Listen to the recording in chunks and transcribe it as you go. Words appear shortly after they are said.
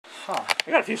Huh.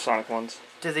 I got a few Sonic ones.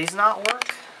 Do these not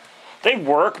work? They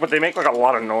work, but they make like a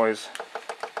lot of noise.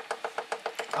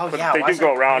 Oh, But yeah. they do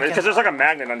go around because there's like a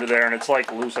magnet under there, and it's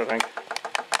like loose, I think.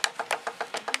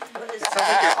 It sounds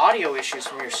like your audio issues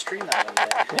from your stream that one day.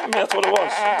 Yeah, I mean, that's what it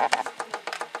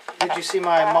was. Did you see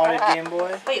my modded Game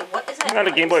Boy? Wait, what is that? Not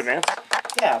a Game Boy Advance.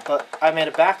 Yeah, but I made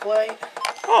a backlight.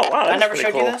 Oh wow, that's I never pretty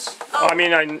showed cool. you this. Oh. I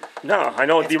mean, I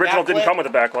know It's the original didn't backlit. come with a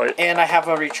backlight. And I have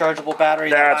a rechargeable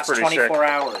battery that That's lasts pretty 24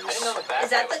 hours. Is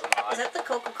that the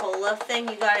Coca-Cola thing?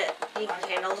 You got it. You can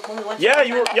handle when we went to Yeah,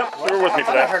 you were. Yep, you were with me I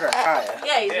for thought I heard that. her cry.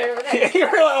 Yeah, he's right over there. You were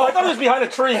like, oh, I thought it was behind a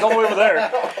tree, all the way over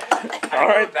there. All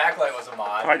right. Backlight was a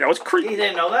mod. All right, that was You creepy.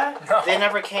 didn't know that? No. They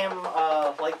never came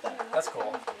like that. That's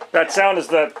cool. That sound is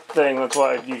that thing. That's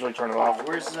why I usually turn it off.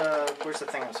 Where's the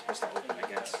thing I'm supposed to open, I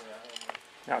guess?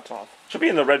 Now it's off. Should be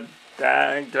in the red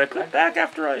bag. Did I put it back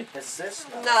after I? Is this?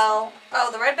 No. Oh,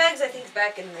 the red bags I think is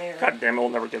back in there. God damn it, we'll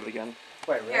never get it again.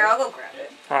 Wait, really? Here, I'll go grab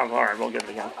it. All right, we'll get it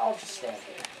again. I'll just stand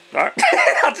here. All right,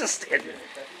 I'll just stand here.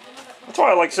 That's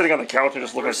why I like sitting on the couch and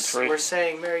just looking at the tree. We're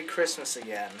saying Merry Christmas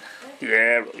again. Yeah,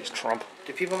 really, it's Trump.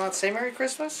 Do people not say Merry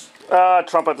Christmas?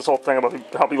 Trump had this whole thing about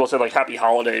how people say like Happy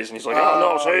Holidays, and he's like, oh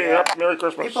no, say yeah. Merry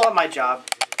Christmas. People at my job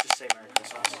just say Merry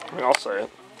Christmas. I mean, I'll say it.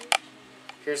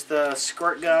 Here's the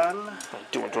squirt gun. I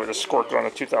do enjoy the squirt gun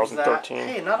of 2013.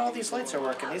 Hey, not all these lights are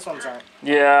working. These ones aren't.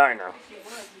 Yeah, I know.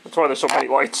 That's why there's so many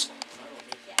lights.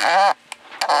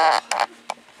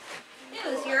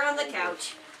 News, you're on the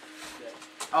couch.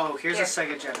 Oh, here's Here. a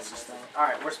Sega Genesis thing.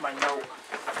 Alright, where's my note?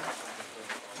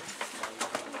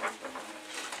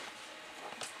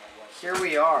 Here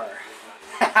we are.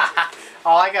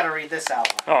 Oh, I gotta read this out.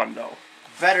 Oh no.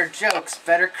 Better jokes,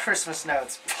 better Christmas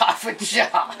notes, Papa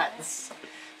John's.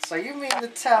 So you mean to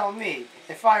tell me,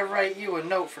 if I write you a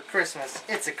note for Christmas,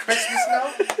 it's a Christmas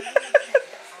note?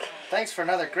 Thanks for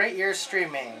another great year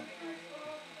streaming.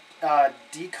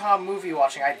 DCOM movie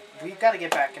watching. We gotta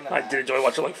get back into that. I did enjoy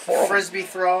watching like 4 of them. Frisbee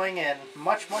throwing and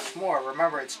much, much more.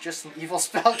 Remember, it's just an evil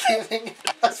spell giving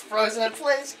us frozen in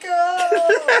place. Go!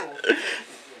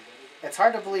 It's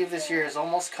hard to believe this year is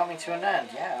almost coming to an end.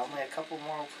 Yeah, only a couple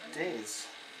more days.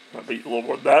 Might be a little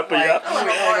more than that, but yeah.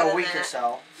 Like a week or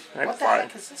so. That's What the fine.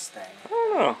 heck is this thing? I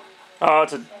don't know. Oh,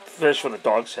 it's a fish with a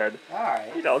dog's head.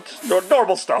 Alright. You know, just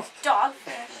normal stuff.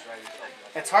 Dogfish.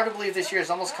 It's hard to believe this year is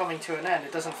almost coming to an end.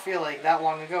 It doesn't feel like that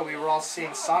long ago we were all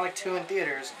seeing Sonic 2 in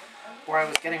theaters, where I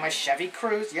was getting my Chevy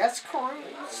Cruze. Yes,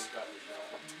 Cruze!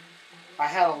 I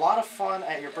had a lot of fun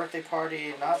at your birthday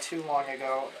party not too long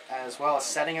ago, as well as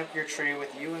setting up your tree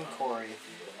with you and Cori.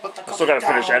 Put the I still gotta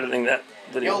finish down. editing that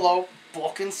video. YOLO,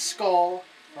 Bulk and Skull.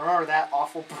 Remember that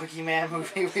awful Boogeyman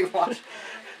movie we watched?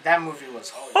 That movie was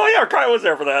horrible. Oh yeah, Kai was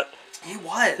there for that. He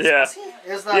was. Yeah. Was he?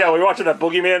 It was the, Yeah, we were watching that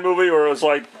Boogeyman movie where it was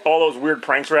like all those weird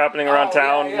pranks were happening around Oh,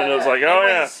 town, yeah, and it was yeah. like,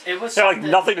 oh It was yeah, like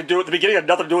something- nothing to do at the beginning and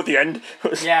nothing to do at the end.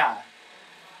 Yeah.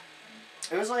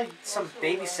 It was like some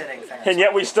babysitting thing. And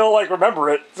yet we still like remember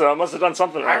it, so I must have done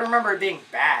something I right. remember it being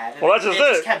bad. and Well, that's just it.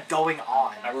 it. Just kept going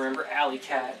on. I remember Alley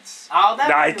Cats. Oh, that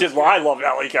Nah, I movie did. was Well, I good. love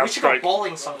Alley We Cat should go Strike.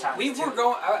 bowling sometime. We were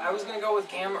going. I was gonna go with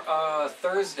Cam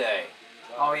Thursday.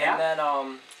 Oh yeah. And then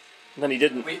And then he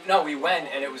didn't. we went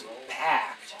and it was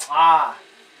packed. Ah.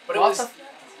 But Well, it was.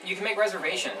 You can make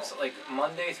reservations like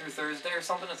Monday through Thursday or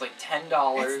something. It's like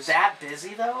 $10. It's that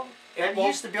busy though. It You won't-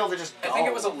 used to be able to just go. I think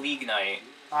it was a league night.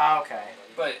 Ah, okay.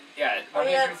 But yeah,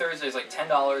 Monday yeah. through Thursday is like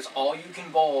 $10. All you can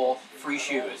bowl, free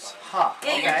shoes. Huh.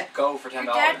 Yeah, You Okay. can go for $10.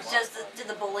 Your dad did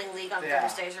the bowling league on Yeah.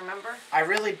 Thursdays, remember? I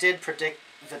really did predict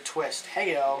the twist.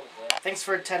 Heyo. Thanks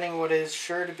for attending what is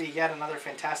sure to be yet another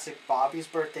fantastic Bobby's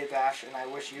birthday bash, and I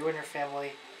wish you and your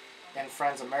family and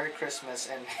friends a Merry Christmas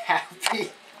and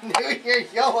Happy New Year,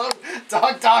 YOLO,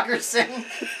 Dog Doggerson.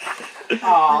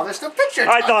 Aw, there's no picture.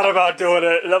 I thought about doing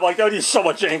it, and I'm like, that would use so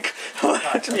much ink.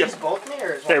 Are these both me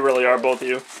or is They one? really are, both of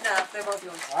you. No, they're both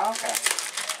yours. Oh, okay.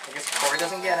 I guess Cori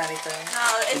doesn't get anything.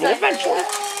 No, it's Well, not eventually.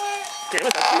 Damn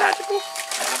it, that's magical.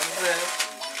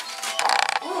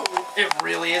 Ooh. It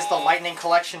really is the Lightning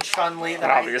Collection Chun-Li that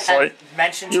Obviously. I had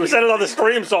mentioned. You to said it on the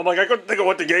stream, so I'm like, I couldn't think of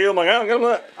what to get you. I'm like, I'm gonna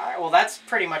that. Alright, well that's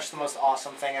pretty much the most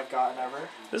awesome thing I've gotten ever.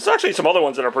 There's actually some other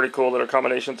ones that are pretty cool that are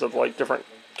combinations of like different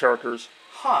characters.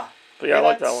 Huh. But yeah, I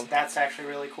like that that's- one. That's actually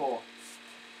really cool.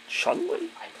 Chun-Li?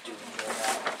 I do enjoy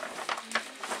that.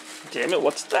 Damn it,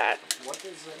 what's that? What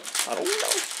is it? I don't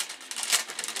know.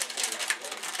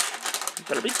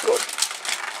 Better be good.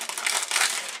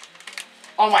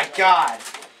 Oh my god!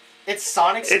 It's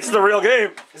Sonic. It's the real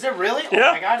game. Is it really? Oh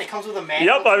Yeah. my god! It comes with a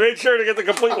manual. Yep, I made sure to get the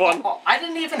complete one. Oh, I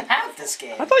didn't even have this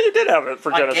game. I thought you did have it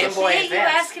for On Genesis. Game Boy See, you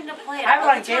Advance. ask him to play it I have it all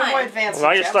on the Game time. Boy Advance. Well, now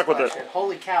and you're Gems stuck with it. Collection.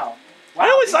 Holy cow! Wow,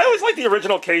 I always like the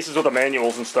original cases with the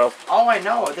manuals and stuff. Oh, I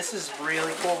know. This is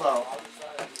really cool, though.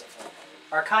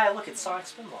 Archaea, look, it's Sonic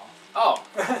Spinball. Oh,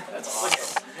 that's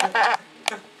awesome.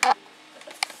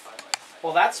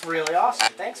 Well, that's really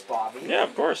awesome. Thanks, Bobby. Yeah,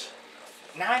 of course.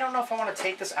 Now I don't know if I want to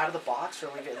take this out of the box or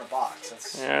leave it in the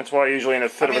box. Yeah, that's why usually in a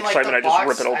fit of like, excitement I just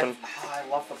rip it open. I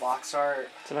love the box art.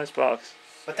 It's a nice box.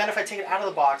 But then if I take it out of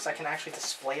the box, I can actually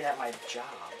display it at my job.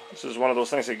 This is one of those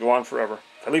things that go on forever.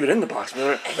 If I leave it in the box,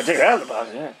 if I take it out of the box,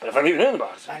 yeah. But if I leave it in the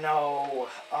box. I know.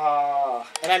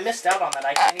 And I missed out on that.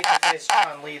 I can't even play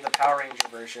Chun-Li, the Power Ranger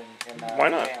version in Why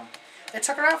not? the game. They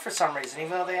took her out for some reason,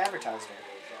 even though they advertised her.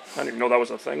 I didn't even know that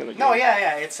was a thing in the game. No,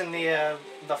 yeah. It's in the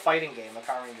fighting game, the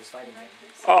Power Rangers fighting game.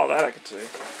 Oh, that I could see.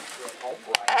 Oh,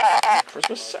 boy.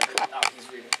 Christmas Central. Oh, he's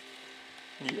reading.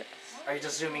 Yes. Are you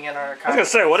just zooming in on our I was gonna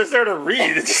say, what is there to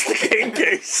read? It's just the game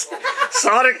case.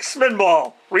 Sonic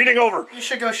Spinball. Reading over. You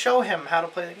should go show him how to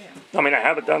play the game. I mean, I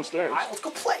have it downstairs. All right, let's go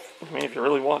play it. I mean, if you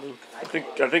really want to.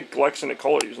 I think Lex and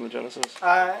Nicole are using the Genesis.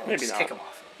 Maybe just not. kick him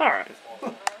off. All right.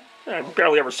 Yeah, I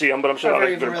barely ever see them, but I'm sure I that'll never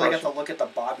be a even good really impression. got to look at the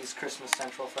Bobby's Christmas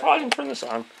Central thing. Oh, I didn't turn this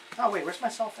on. Oh, wait, where's my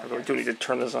cell phone? I really do need to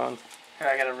turn this on. Here,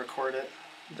 I gotta record it.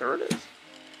 There it is.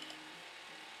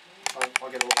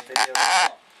 I'll get a little video.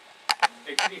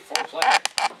 It could be 4 players.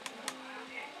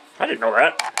 I didn't know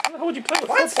that. How would you play with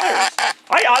 4 players?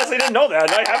 I honestly didn't know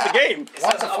that, and I have the game.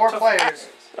 One to 4 players.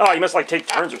 Oh, you must like take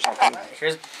turns or something.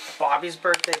 Here's Bobby's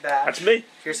birthday badge. That's me.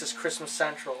 Here's his Christmas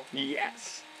Central.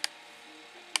 Yes.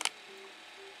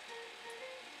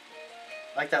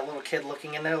 Like that little kid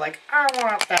looking in there like, I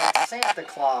want that Santa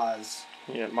Claus.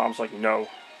 Yeah, Mom's like, no.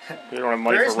 You don't have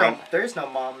money for rent. There is no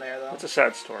mom there, though. That's a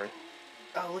sad story.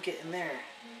 Oh, look at in there.